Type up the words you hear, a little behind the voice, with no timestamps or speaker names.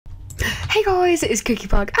Hey guys, it is Cookie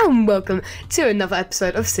Pug and welcome to another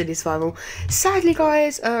episode of Silly Survival. Sadly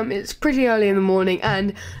guys, it's pretty early in the morning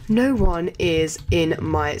and no one is in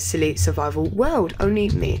my Silly Survival world, only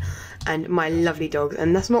me and my lovely dog.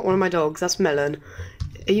 And that's not one of my dogs, that's Melon.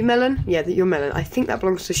 Are you Melon? Yeah, you're Melon. I think that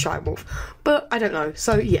belongs to Shy Wolf, but I don't know.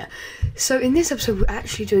 So yeah, so in this episode we're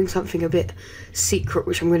actually doing something a bit secret,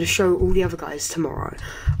 which I'm going to show all the other guys tomorrow.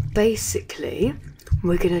 Basically,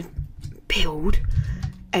 we're going to build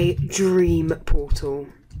a dream portal,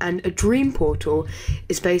 and a dream portal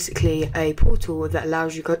is basically a portal that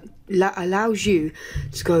allows you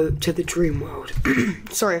to go to the dream world.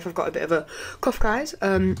 Sorry if I've got a bit of a cough, guys.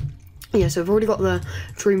 Yeah, so I've already got the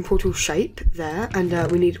dream portal shape there, and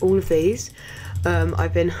we need all of these.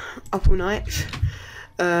 I've been up all night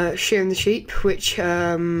shearing the sheep, which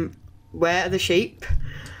where are the sheep?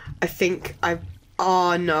 I think I've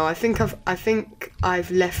left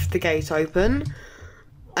the gate open.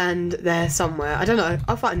 And they're somewhere, I don't know,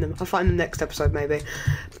 I'll find them next episode maybe.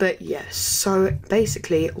 But yes, so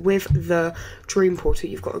basically with the dream portal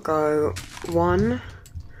you've got to go 1,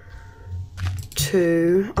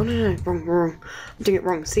 2, oh no, wrong, I'm doing it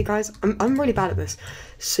wrong. See guys, I'm really bad at this.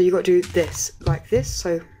 So you got to do this, like this.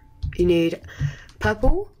 So you need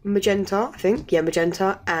purple, magenta, I think, yeah,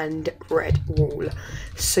 magenta and red wall.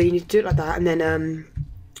 So you need to do it like that, and then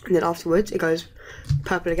afterwards it goes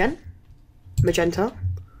purple again, magenta,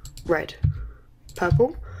 red,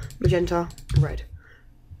 purple, magenta, red,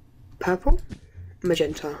 purple,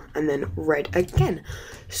 magenta, and then red again.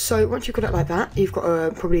 So once you've got it like that, you've got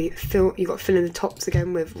to fill in the tops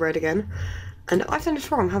again with red again. And I've done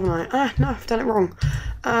this wrong, haven't I? No, I've done it wrong.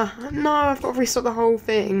 No, I've got to restart the whole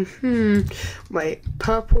thing. Wait,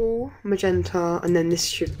 purple, magenta, and then this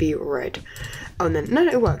should be red. Oh, and then, no,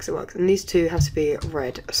 it works. And these two have to be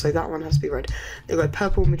red, so that one has to be red. They go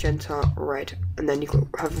purple, magenta, red, and then you've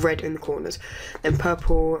got to have red in the corners. Then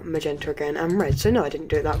purple, magenta again, and red. So no, I didn't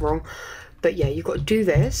do it that wrong. But yeah, you've got to do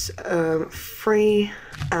this 3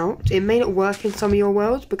 out. It may not work in some of your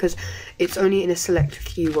worlds because it's only in a select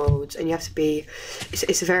few worlds, and you have to be.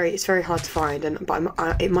 It's very hard to find, but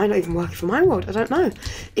it might not even work for my world. I don't know.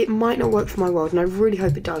 It might not work for my world, and I really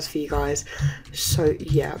hope it does for you guys. So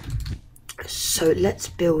yeah. So let's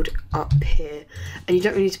build up here, and you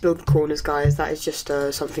don't really need to build the corners, guys. That is just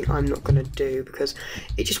something I'm not going to do because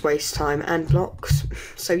it just wastes time and blocks.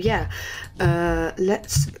 So yeah,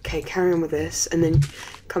 let's carry on with this, and then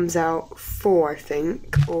comes out 4, I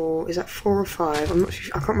think, or is that 4 or 5? I'm not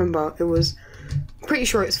sure. I can't remember. It was pretty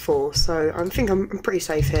sure it's 4. So I think I'm pretty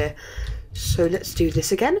safe here. So let's do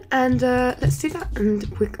this again, and let's do that, and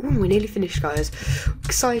we're nearly finished, guys.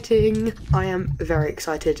 Exciting. I am very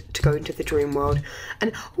excited to go into the dream world.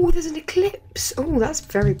 And oh, there's an eclipse. Oh, that's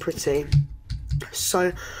very pretty.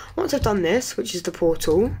 So once I've done this, which is the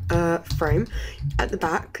portal frame, at the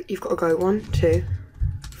back you've got to go 1, 2,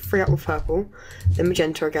 3 out with purple, then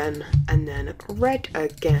magenta again, and then red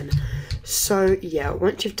again. So yeah,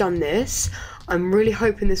 once you've done this, I'm really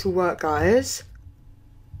hoping this will work, guys.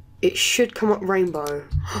 It should come up rainbow.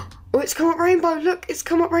 Oh, it's come up rainbow. Look, it's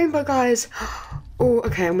come up rainbow, guys. Oh,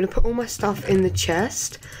 okay, I'm going to put all my stuff in the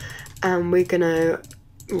chest, and we're going to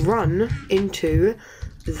run into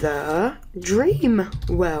the dream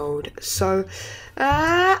world. So,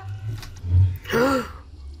 and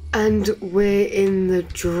we're in the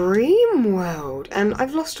dream world, and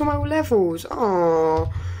I've lost all my levels.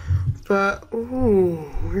 Oh, but, oh,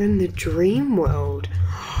 we're in the dream world.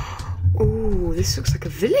 Oh, this looks like a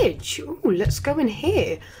village. Oh, let's go in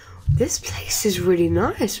here. This place is really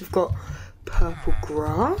nice. We've got purple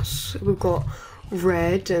grass. We've got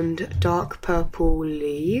red and dark purple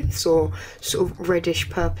leaves, or sort of reddish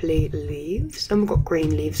purpley leaves. And we've got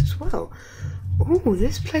green leaves as well. Oh,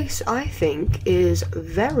 this place I think is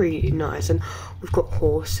very nice. And we've got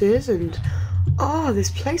horses, and oh,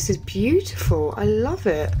 this place is beautiful. I love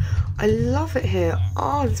it. I love it here.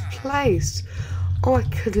 Oh, this place. Oh, I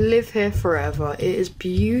could live here forever. It is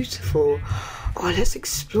beautiful. Oh, let's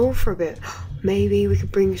explore for a bit. Maybe we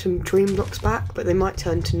could bring some dream blocks back, but they might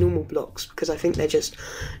turn to normal blocks because I think they're just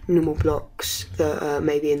normal blocks that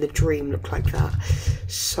maybe in the dream look like that.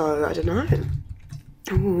 So, I don't know.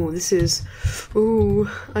 Oh, this is... Oh,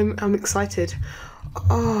 I'm excited.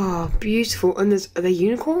 Oh, beautiful. And are they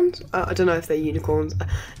unicorns? I don't know if they're unicorns.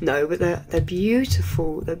 No, but they're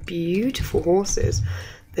beautiful. They're beautiful horses.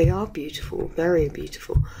 They are beautiful, very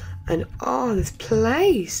beautiful. And oh, this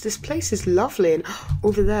place is lovely. And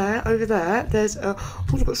over there, there's oh,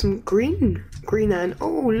 we've got some green there. And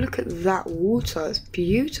oh, look at that water, it's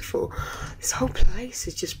beautiful. This whole place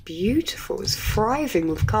is just beautiful. It's thriving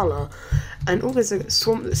with colour. And oh, there's a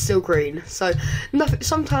swamp that's still green. So nothing,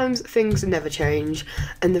 sometimes things never change.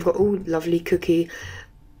 And they've got all lovely cookie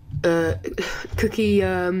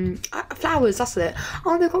flowers, that's it.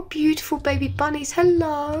 Oh, they've got beautiful baby bunnies.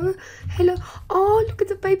 Hello. Oh, look at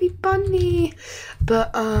the baby bunny.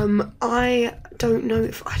 But I don't know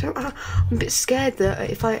if I'm a bit scared that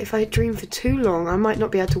if I dream for too long, I might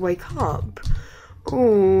not be able to wake up.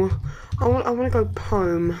 Oh, I want to go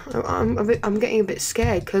home. I'm getting a bit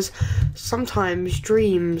scared because sometimes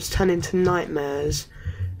dreams turn into nightmares.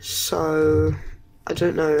 So I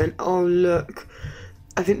don't know. And oh, look,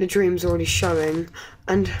 I think the dream's already showing.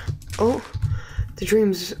 And oh, the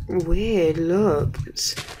dream's weird. Look,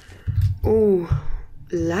 it's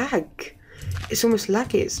lag. It's almost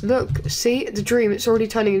laggy. Look, see the dream. It's already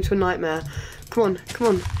turning into a nightmare. Come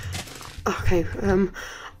on. Okay.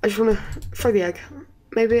 I just want to throw the egg.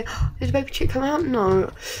 Maybe did the baby chick come out?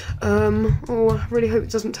 No. Oh, I really hope it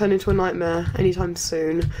doesn't turn into a nightmare anytime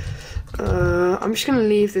soon. I'm just gonna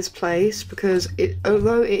leave this place because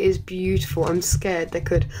although it is beautiful, I'm scared there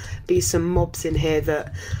could be some mobs in here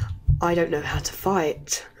that I don't know how to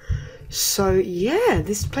fight. So yeah,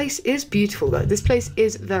 this place is beautiful though. This place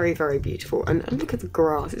is very, very beautiful. And look at the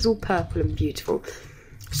grass, it's all purple and beautiful.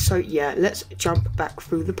 So yeah, let's jump back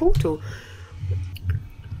through the portal.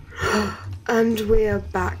 And we're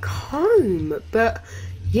back home. But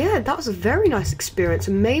yeah, that was a very nice experience,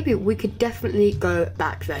 and maybe we could definitely go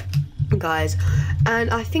back there, guys. And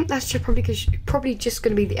I think that's just probably just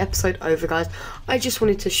going to be the episode over, guys. I just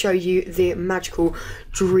wanted to show you the magical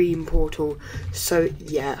dream portal. So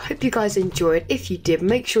yeah, hope you guys enjoyed. If you did,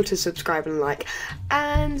 make sure to subscribe and like,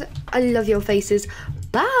 and I love your faces.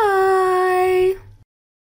 Bye.